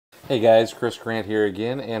Hey guys, Chris Grant here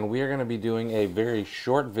again, and we are going to be doing a very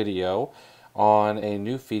short video on a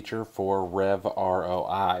new feature for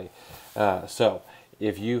revROI. So,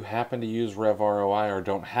 if you happen to use revROI or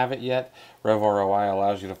don't have it yet, revROI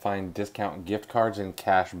allows you to find discount gift cards and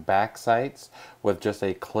cash back sites with just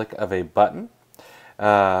a click of a button.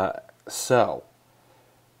 So,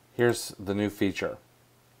 here's the new feature.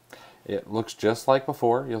 It looks just like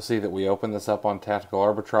before. You'll see that we open this up on Tactical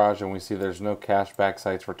Arbitrage and we see there's no cashback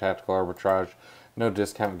sites for Tactical Arbitrage, no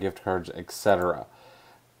discount gift cards, etc.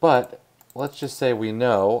 But let's just say we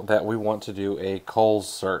know that we want to do a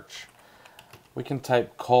Kohl's search. We can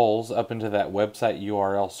type Kohl's up into that website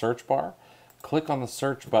URL search bar, click on the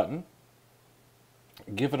search button,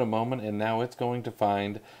 give it a moment, and now it's going to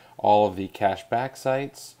find all of the cashback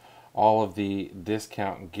sites, all of the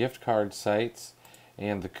discount gift card sites,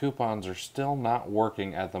 and the coupons are still not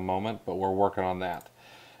working at the moment, but we're working on that.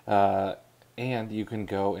 And you can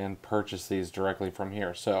go and purchase these directly from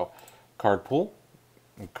here. So, Cardpool.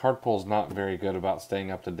 Cardpool is not very good about staying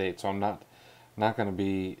up to date, so I'm not going to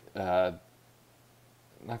be not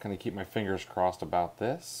going to keep my fingers crossed about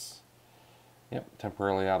this. Yep,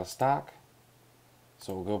 temporarily out of stock.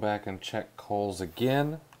 So we'll go back and check Kohl's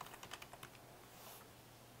again.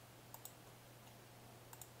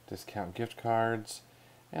 Discount gift cards.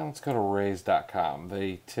 And let's go to raise.com.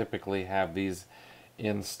 They typically have these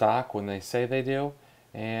in stock when they say they do.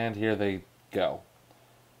 And here they go.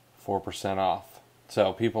 4% off.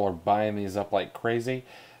 So people are buying these up like crazy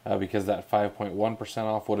because that 5.1%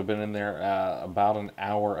 off would have been in there about an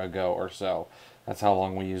hour ago or so. That's how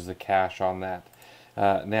long we use the cash on that.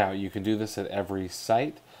 Now, you can do this at every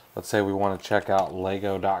site. Let's say we want to check out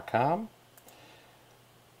lego.com.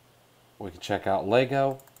 We can check out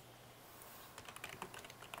Lego.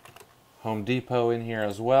 Home Depot in here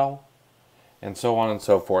as well, and so on and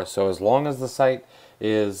so forth. So as long as the site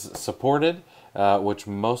is supported, which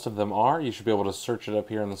most of them are, you should be able to search it up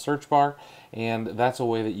here in the search bar, and that's a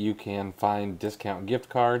way that you can find discount gift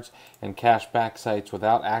cards and cash back sites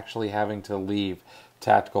without actually having to leave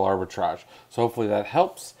Tactical Arbitrage. So hopefully that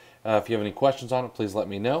helps. If you have any questions on it, please let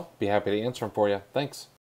me know. Be happy to answer them for you. Thanks.